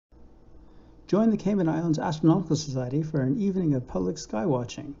Join the Cayman Islands Astronomical Society for an evening of public sky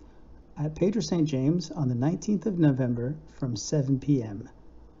watching at Pedro St. James on the 19th of November from 7 p.m.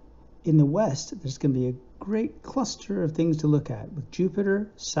 In the west, there's going to be a great cluster of things to look at, with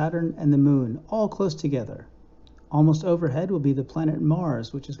Jupiter, Saturn, and the Moon all close together. Almost overhead will be the planet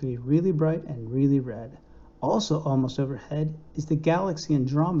Mars, which is going to be really bright and really red. Also almost overhead is the galaxy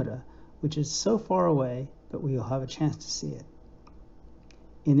Andromeda, which is so far away, but we will have a chance to see it.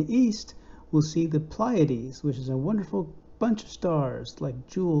 In the east, we'll see the Pleiades, which is a wonderful bunch of stars like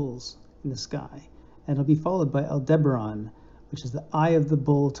jewels in the sky, and it'll be followed by Aldebaran, which is the eye of the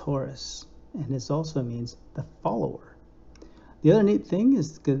bull Taurus, and this also means the follower. The other neat thing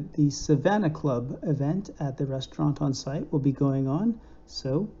is the Savannah Club event at the restaurant on site will be going on,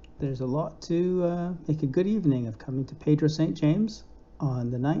 so there's a lot to make a good evening of coming to Pedro St. James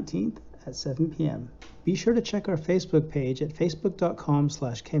on the 19th at 7 p.m. Be sure to check our Facebook page at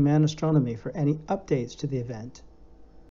facebook.com/Cayman Astronomy for any updates to the event.